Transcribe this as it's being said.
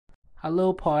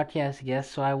Hello, podcast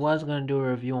guest. So I was gonna do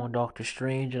a review on Doctor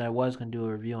Strange, and I was gonna do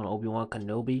a review on Obi-Wan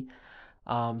Kenobi.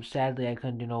 Sadly, I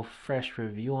couldn't do no fresh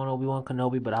review on Obi-Wan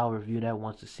Kenobi, but I'll review that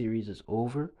once the series is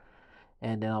over,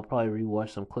 and then I'll probably rewatch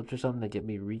some clips or something to get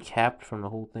me recapped from the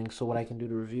whole thing, so what I can do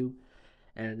to review.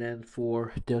 And then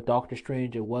for the Doctor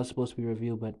Strange, it was supposed to be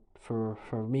reviewed, but for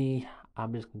me,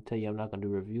 I'm just gonna tell you I'm not gonna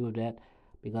do a review of that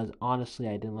because honestly,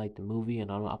 I didn't like the movie,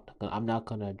 and I'm not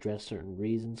gonna address certain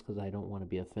reasons because I don't want to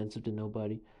be offensive to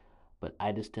nobody. But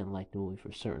I just didn't like the movie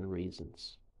for certain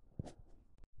reasons.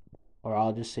 Or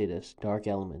I'll just say this: dark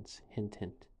elements. Hint,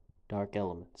 hint. Dark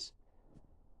elements.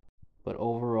 But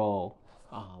overall,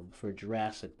 for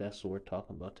Jurassic, that's what we're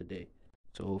talking about today.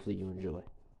 So hopefully you enjoy.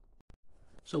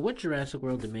 So with Jurassic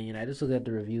World Dominion, I just looked at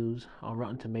the reviews on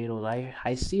Rotten Tomatoes.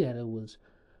 I see that it was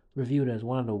reviewed as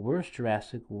one of the worst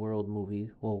Jurassic World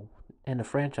movies. Well, in the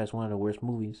franchise, one of the worst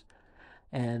movies.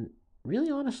 And really,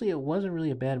 honestly, it wasn't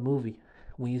really a bad movie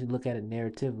when you look at it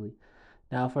narratively.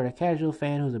 Now, for the casual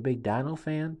fan who's a big Dino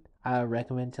fan, I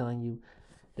recommend telling you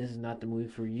this is not the movie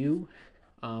for you.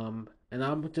 And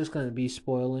I'm just gonna be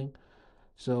spoiling.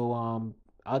 So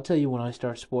I'll tell you when I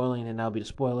start spoiling, and that'll be the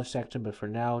spoiler section. But for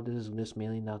now, this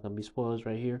mainly not gonna be spoilers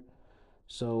right here.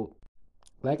 So,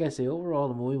 like I say, overall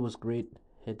the movie was great.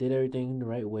 It did everything the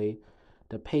right way.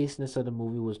 The paceness of the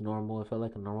movie was normal. It felt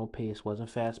like a normal pace. It wasn't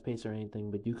fast paced or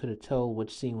anything, but you could have tell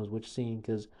which scene was which scene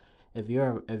because if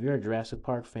you're a Jurassic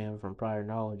Park fan from prior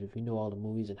knowledge, if you know all the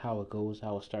movies and how it goes,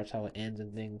 how it starts, how it ends,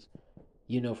 and things,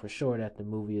 you know for sure that the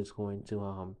movie is going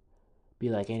to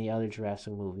be like any other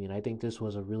Jurassic movie. And I think this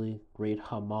was a really great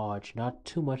homage. Not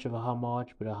too much of a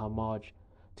homage, but a homage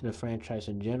to the franchise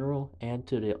in general and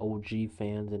to the OG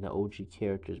fans and the OG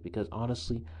characters. Because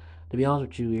honestly, to be honest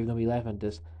with you, you're gonna be laughing at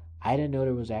this. I didn't know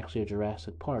there was actually a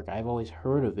Jurassic Park. I've always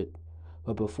heard of it,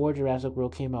 but before Jurassic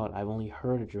World came out, I've only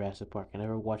heard of Jurassic Park. I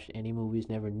never watched any movies,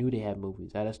 never knew they had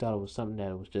movies. I just thought it was something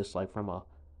that was just like from a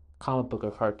comic book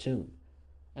or cartoon.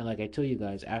 And like I tell you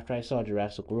guys, after I saw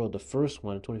Jurassic World, the first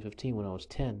one in 2015 when I was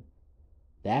 10,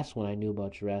 that's when I knew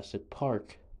about Jurassic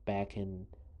Park back in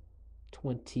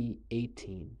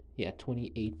 2018. Yeah,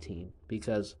 2018.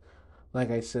 Because, like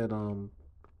I said,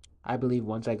 I believe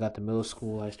once I got to middle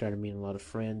school, I started meeting a lot of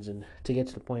friends, and to get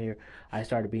to the point here, I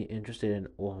started being interested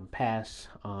in past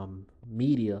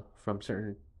media from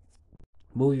certain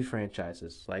movie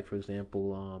franchises, like for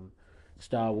example,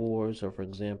 Star Wars, or for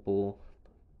example,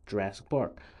 Jurassic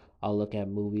Park. I'll look at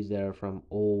movies that are from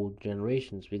old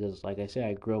generations because, like I said,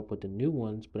 I grew up with the new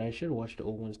ones, but I should watch the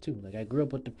old ones too. Like I grew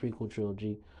up with the prequel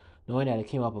trilogy, knowing that it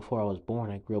came out before I was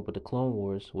born. I grew up with the Clone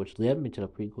Wars, which led me to the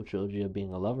prequel trilogy of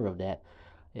being a lover of that.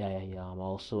 Yeah, I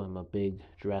also am a big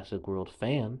Jurassic World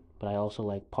fan, but I also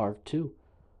like Park too.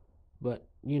 But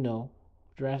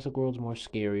Jurassic World's more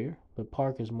scarier, but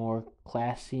Park is more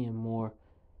classy and more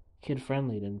kid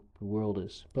friendly than the World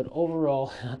is. But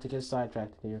overall, not to get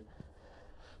sidetracked here,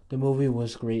 the movie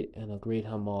was great and a great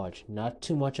homage. Not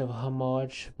too much of a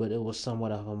homage, but it was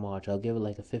somewhat of a homage. I'll give it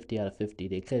like a 50 out of 50.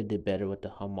 They could have did better with the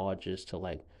homages to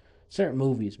like certain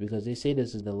movies because they say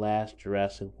this is the last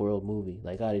Jurassic World movie.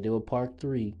 Like how they did with Part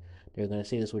 3, they're going to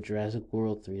say this with Jurassic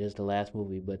World 3. This is the last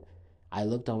movie, but I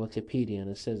looked on Wikipedia and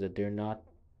it says that they're not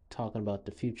talking about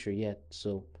the future yet.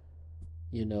 So,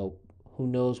 you know, who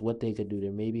knows what they could do. There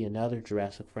may be another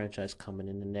Jurassic franchise coming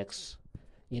in the next,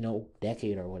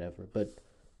 decade or whatever. But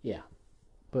yeah,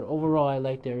 but overall, I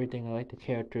liked everything. I liked the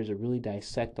characters. It really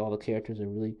dissect all the characters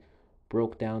and really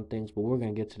broke down things. But we're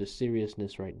gonna get to the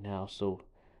seriousness right now. So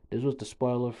this was the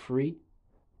spoiler free,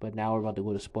 but now we're about to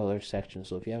go to spoiler section.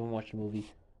 So if you haven't watched the movie,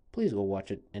 please go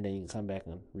watch it, and then you can come back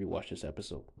and rewatch this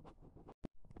episode.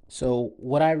 So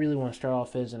what I really want to start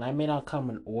off is, and I may not come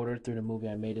in order through the movie.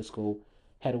 I may just go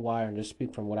head wire and just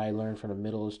speak from what I learned from the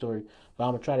middle of the story. But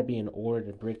I'm gonna try to be in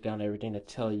order to break down everything to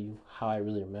tell you how I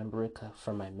really remember it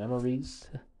from my memories,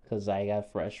 because I got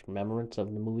fresh remembrance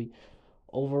of the movie.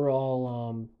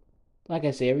 Overall, like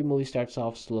I say, every movie starts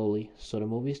off slowly. So the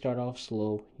movie started off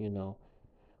slow.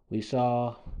 We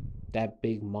saw that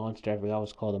big monster. I forgot what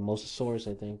it's called, a mosasaurus,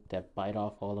 I think, that bite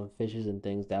off all them fishes and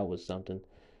things. That was something.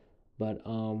 But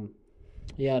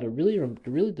yeah, I'm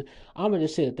gonna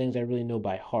just say the things I really know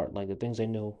by heart, like the things I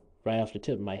know right off the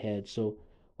tip of my head. So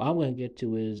what I'm gonna get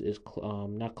to is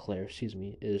not Claire, excuse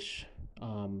me, is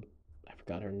I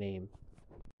forgot her name,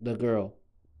 the girl.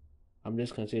 I'm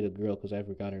just gonna say the girl because I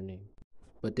forgot her name.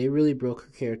 But they really broke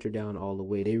her character down all the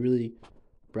way. They really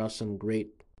brought some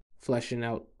great fleshing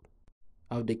out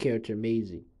of the character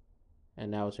Maisie,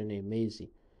 and that was her name, Maisie.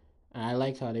 And I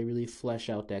like how they really flesh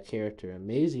out that character. And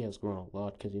Maisie has grown a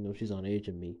lot because she's on age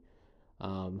of me.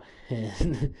 And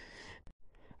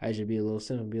I should be a little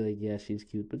simple and be like, yeah, she's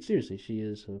cute. But seriously, she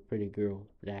is a pretty girl.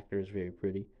 The actor is very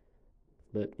pretty.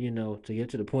 But to get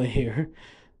to the point here,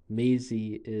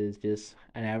 Maisie is just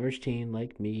an average teen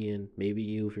like me and maybe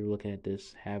you if you're looking at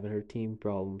this, having her teen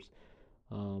problems.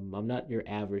 I'm not your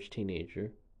average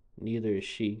teenager. Neither is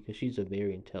she, because she's a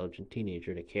very intelligent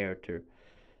teenager, the character.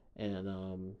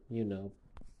 And,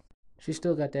 she's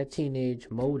still got that teenage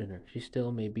mode in her. She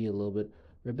still may be a little bit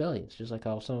rebellious, just like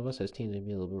how some of us as teens may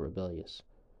be a little bit rebellious.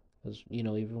 Because,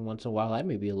 even once in a while I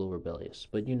may be a little rebellious.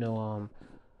 But,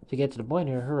 to get to the point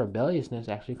here, her rebelliousness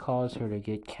actually caused her to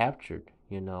get captured,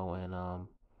 and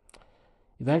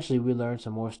eventually we learned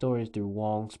some more stories through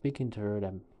Wong speaking to her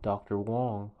that Dr.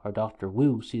 Wong, or Dr.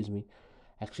 Wu, excuse me,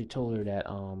 actually told her that,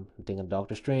 I'm thinking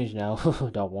Doctor Strange now,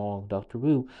 Dr.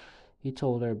 Wu, he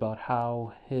told her about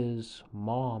how his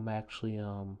mom actually,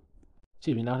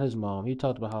 excuse me, not his mom, he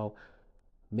talked about how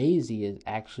Maisie is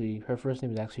actually, her first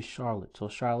name is actually Charlotte, so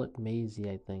Charlotte Maisie,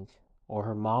 I think, or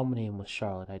her mom name was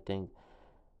Charlotte, I think,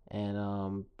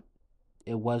 and,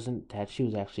 it wasn't that she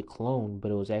was actually cloned, but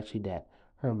it was actually that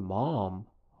her mom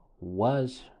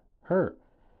was her,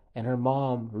 and her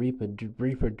mom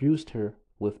reproduced her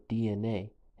with DNA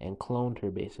and cloned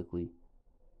her basically,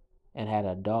 and had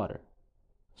a daughter.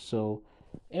 So,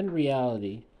 in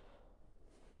reality,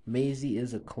 Maisie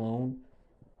is a clone,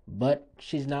 but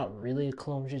she's not really a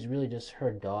clone. She's really just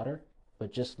her daughter,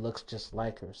 but just looks just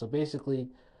like her. So basically,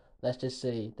 let's just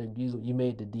say that you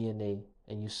made the DNA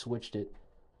and you switched it,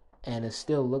 and it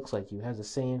still looks like you. It has the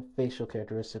same facial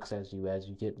characteristics as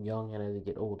you get young and as you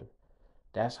get older.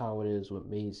 That's how it is with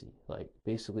Maisie. Like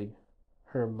basically,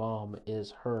 her mom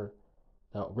is her,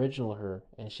 the original her,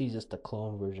 and she's just the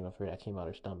clone version of her that came out of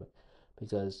her stomach,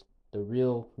 because the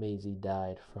real Maisie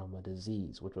died from a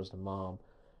disease, which was the mom,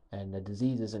 and the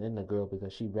disease isn't in the girl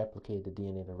because she replicated the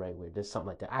DNA the right way. There's something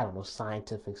like that. I don't know,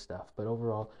 scientific stuff, but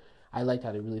overall, I liked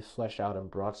how they really fleshed out and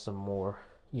brought some more,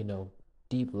 you know,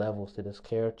 deep levels to this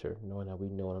character, knowing that we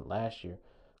know it last year.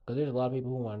 Because there's a lot of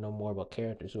people who want to know more about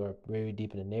characters who are very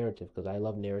deep in the narrative. Because I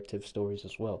love narrative stories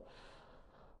as well.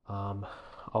 Um,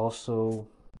 Also,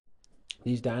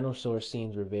 these dinosaur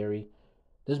scenes were very.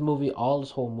 This movie, all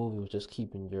this whole movie was just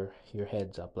keeping your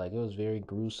heads up. Like it was very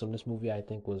gruesome. This movie, I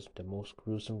think, was the most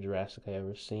gruesome Jurassic I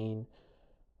ever seen.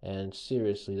 And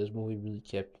seriously, this movie really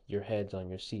kept your heads on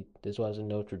your seat. This wasn't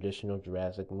no traditional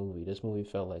Jurassic movie. This movie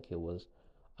felt like it was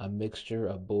a mixture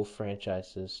of both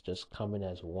franchises just coming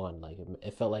as one. Like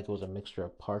it felt like it was a mixture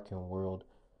of Park and World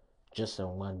just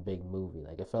in one big movie.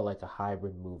 Like it felt like a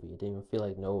hybrid movie. It didn't even feel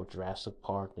like no Jurassic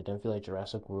Park. It didn't feel like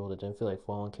Jurassic World. It didn't feel like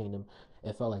Fallen Kingdom.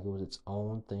 It felt like it was its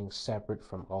own thing, separate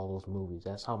from all those movies.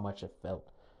 That's how much it felt,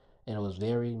 and it was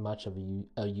very much of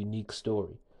a unique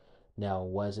story. Now,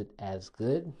 was it as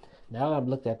good? Now that I've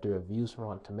looked at the reviews from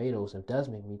Rotten Tomatoes, it does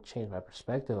make me change my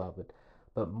perspective of it.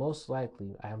 But most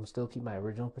likely, I am still keep my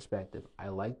original perspective. I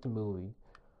like the movie,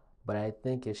 but I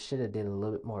think it should have did a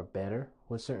little bit more better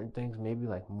with certain things, maybe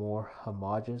like more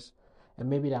homogeneous. And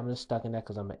maybe I'm just stuck in that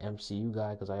because I'm an MCU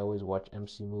guy, because I always watch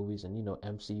MCU movies, and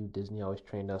MCU Disney always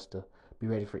trained us to be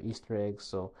ready for Easter eggs.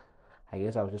 So I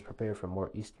guess I was just prepared for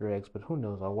more Easter eggs. But who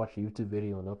knows? I'll watch a YouTube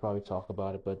video and they'll probably talk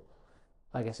about it. But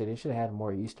like I said, they should have had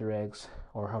more Easter eggs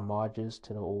or homages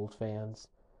to the old fans.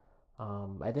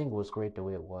 I think it was great the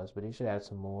way it was, but they should add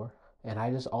some more. And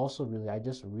I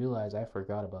just realized I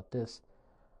forgot about this.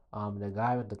 The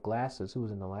guy with the glasses who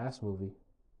was in the last movie,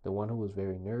 the one who was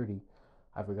very nerdy,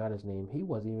 I forgot his name. He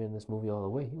wasn't even in this movie all the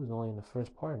way. He was only in the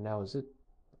first part, and that was it.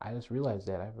 I just realized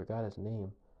that. I forgot his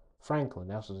name. Franklin,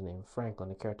 that was his name. Franklin,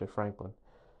 the character Franklin.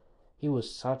 He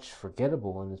was such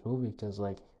forgettable in this movie because,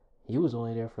 like, he was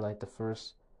only there for, like, the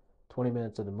first 20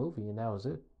 minutes of the movie, and that was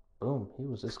it. Boom, he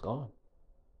was just gone.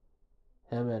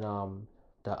 Him and,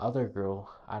 the other girl,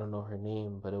 I don't know her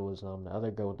name, but it was, the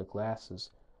other girl with the glasses,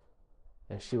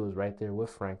 and she was right there with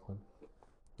Franklin.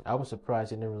 I was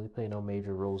surprised they didn't really play no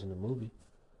major roles in the movie.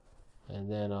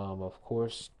 And then, of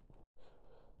course,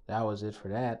 that was it for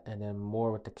that. And then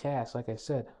more with the cast. Like I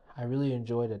said, I really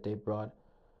enjoyed that they brought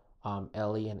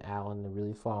Ellie and Alan to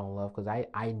really fall in love, because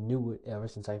I knew it ever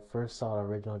since I first saw the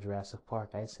original Jurassic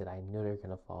Park. I said I knew they were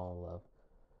gonna fall in love,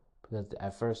 because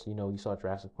at first, you saw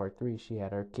Jurassic Park 3, she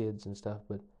had her kids and stuff,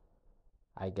 but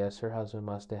I guess her husband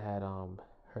must have had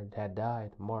her had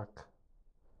died, Mark.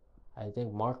 I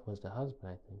think Mark was the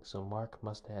husband, I think. So Mark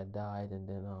must have had died, and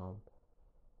then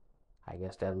I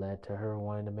guess that led to her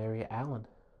wanting to marry Alan,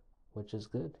 which is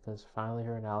good because finally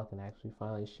her and Alan can actually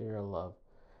finally share a love.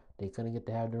 They couldn't get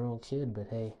to have their own kid, but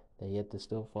hey, they yet to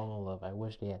still fall in love. I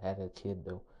wish they had a kid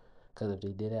though, because if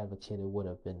they did have a kid, it would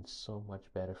have been so much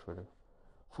better for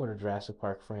the Jurassic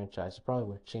Park franchise. It probably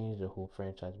would have changed the whole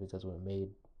franchise because it would have made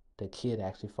the kid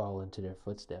actually follow into their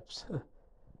footsteps.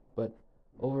 But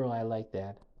overall, I like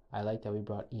that. I like that we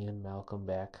brought Ian Malcolm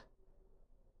back.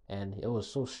 And it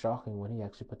was so shocking when he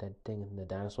actually put that thing in the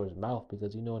dinosaur's mouth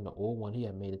because you know in the old one he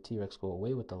had made a T-Rex go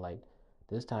away with the light.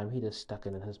 This time he just stuck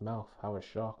it in his mouth. I was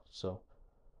shocked. So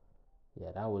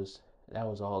yeah, that was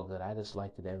all good. I just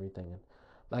liked it everything. And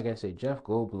like I say, Jeff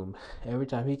Goldblum, every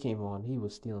time he came on, he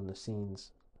was stealing the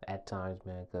scenes at times,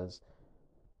 man. Because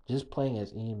just playing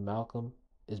as Ian Malcolm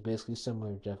is basically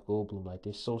similar to Jeff Goldblum. Like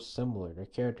they're so similar. Their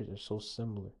characters are so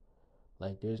similar.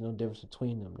 Like there's no difference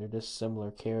between them. They're just similar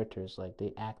characters. Like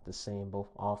they act the same both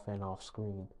off and off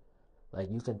screen. Like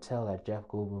you can tell that Jeff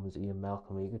Goldblum is Ian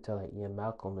Malcolm, and you can tell that Ian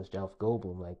Malcolm is Jeff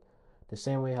Goldblum. Like the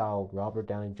same way how Robert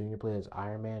Downey Jr. played as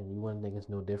Iron Man, and you wouldn't think it's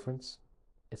no difference.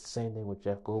 It's the same thing with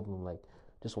Jeff Goldblum. Like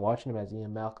just watching him as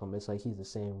Ian Malcolm, it's like he's the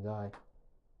same guy.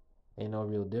 Ain't no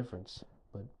real difference.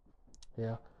 But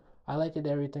yeah, I liked it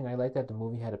everything. I liked that the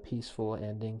movie had a peaceful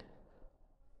ending.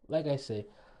 Like I say,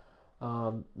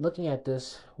 looking at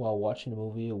this while watching the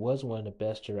movie, it was one of the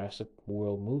best Jurassic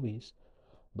World movies.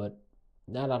 But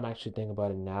now that I'm actually thinking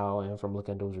about it now, and from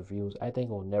looking at those reviews, I think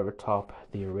it will never top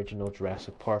the original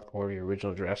Jurassic Park or the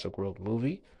original Jurassic World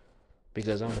movie.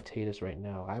 Because I'm gonna tell you this right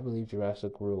now, I believe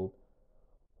Jurassic World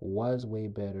was way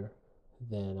better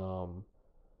than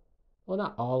well,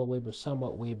 not all the way, but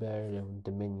somewhat way better than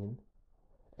Dominion.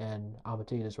 And I'm gonna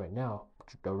tell you this right now,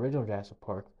 the original Jurassic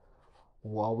Park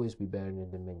will always be better than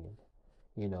Dominion.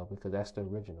 You know, because that's the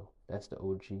original, that's the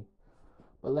OG.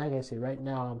 But like I say, right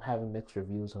now I'm having mixed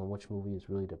reviews on which movie is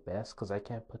really the best because I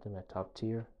can't put them at top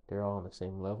tier. They're all on the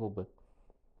same level, but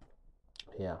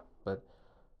yeah. But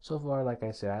so far, like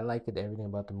I said, I liked it. Everything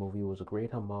about the movie was a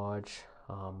great homage.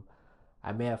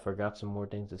 I may have forgot some more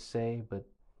things to say, but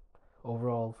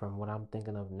overall, from what I'm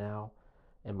thinking of now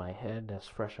in my head, that's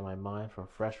fresh in my mind from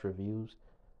fresh reviews,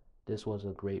 this was a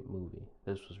great movie.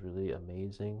 This was really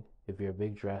amazing. If you're a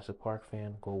big Jurassic Park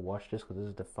fan, go watch this because this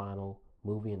is the final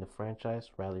movie in the franchise,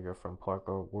 whether you're from Park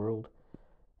or World.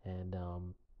 And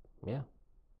yeah,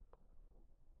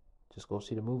 just go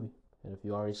see the movie. And if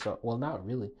you already saw, well, not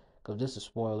really, because this is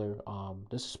spoiler.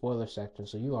 This is spoiler section,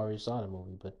 so you already saw the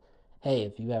movie. But hey,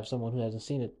 if you have someone who hasn't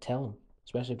seen it, tell them,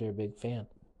 especially if they're a big fan.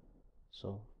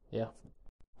 So yeah.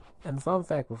 And fun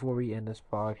fact before we end this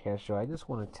podcast show, I just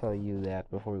want to tell you that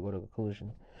before we go to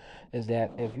conclusion, is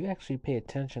that if you actually pay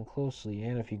attention closely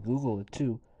and if you Google it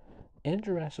too, in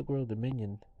Jurassic World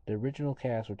Dominion, the original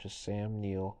cast, which is Sam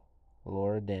Neill,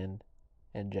 Laura Dern,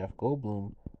 and Jeff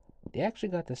Goldblum, they actually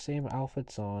got the same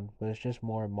outfits on, but it's just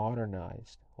more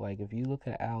modernized. Like if you look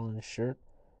at Alan's shirt,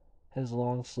 his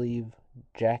long sleeve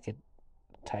jacket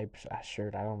type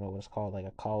shirt, I don't know what it's called, like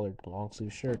a collared long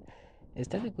sleeve shirt, it's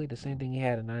technically the same thing he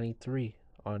had in '93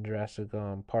 on Jurassic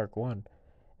Park 1,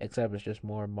 except it's just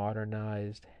more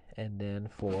modernized. And then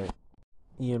for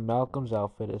Ian Malcolm's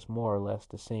outfit, it's more or less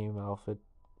the same outfit.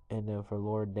 And then for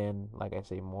Laura Den, like I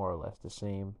say, more or less the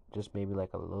same. Just maybe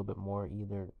like a little bit more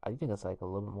either. I think it's like a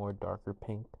little bit more darker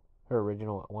pink. Her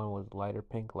original one was lighter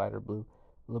pink, lighter blue.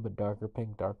 A little bit darker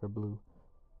pink, darker blue.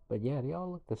 But yeah, they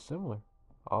all look the similar.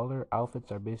 All their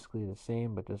outfits are basically the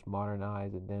same, but just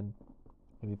modernized. And then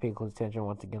if you pay close attention,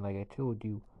 once again, like I told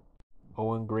you,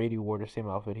 Owen Grady wore the same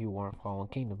outfit he wore in Fallen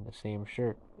Kingdom, the same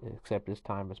shirt, except this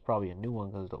time it's probably a new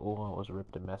one because the old one was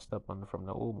ripped and messed up from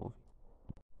the old movie.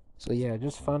 So yeah,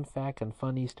 just fun fact and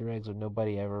fun Easter eggs if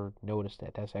nobody ever noticed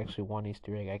that. That's actually one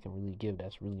Easter egg I can really give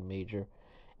that's really major.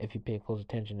 If you pay close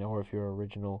attention or if you're an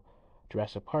original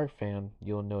Jurassic Park fan,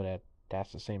 you'll know that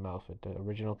that's the same outfit. The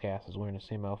original cast is wearing the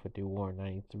same outfit they wore in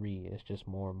 '93. It's just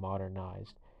more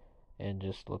modernized and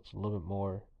just looks a little bit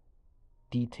more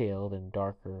detailed and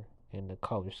darker in the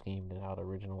color scheme than how the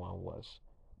original one was.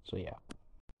 So yeah.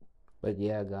 But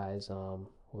yeah, guys,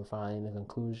 we're finally in the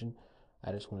conclusion.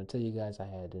 I just want to tell you guys I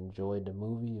had enjoyed the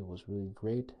movie. It was really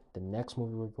great. The next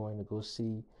movie we're going to go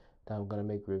see that I'm going to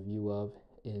make a review of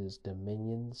is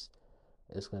Dominions.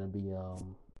 It's going to be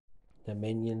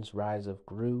Dominions Rise of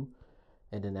Gru.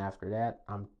 And then after that,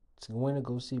 I'm going to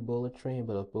go see Bullet Train.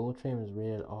 But if Bullet Train is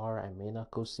rated R, I may not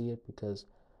go see it because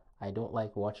I don't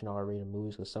like watching R-rated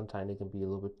movies because sometimes they can be a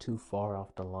little bit too far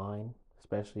off the line,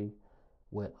 especially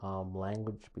with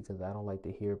language because I don't like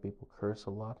to hear people curse a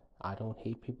lot. I don't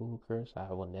hate people who curse.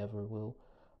 I will never will.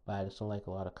 But I just don't like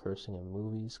a lot of cursing in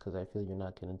movies because I feel you're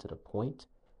not getting to the point.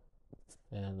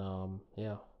 And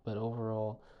yeah. But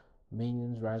overall,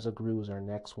 Minions Rise of Gru is our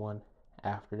next one.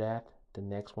 After that, the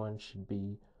next one should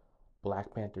be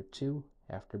Black Panther 2.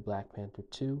 After Black Panther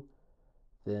 2,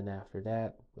 then after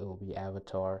that, it will be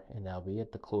Avatar, and that'll be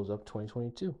it to close up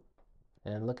 2022.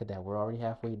 And look at that, we're already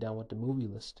halfway done with the movie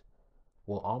list.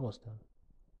 Well, almost done.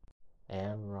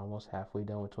 and we're almost halfway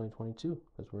done with 2022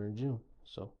 because we're in June.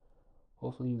 So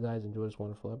hopefully you guys enjoy this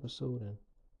wonderful episode, and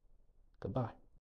goodbye.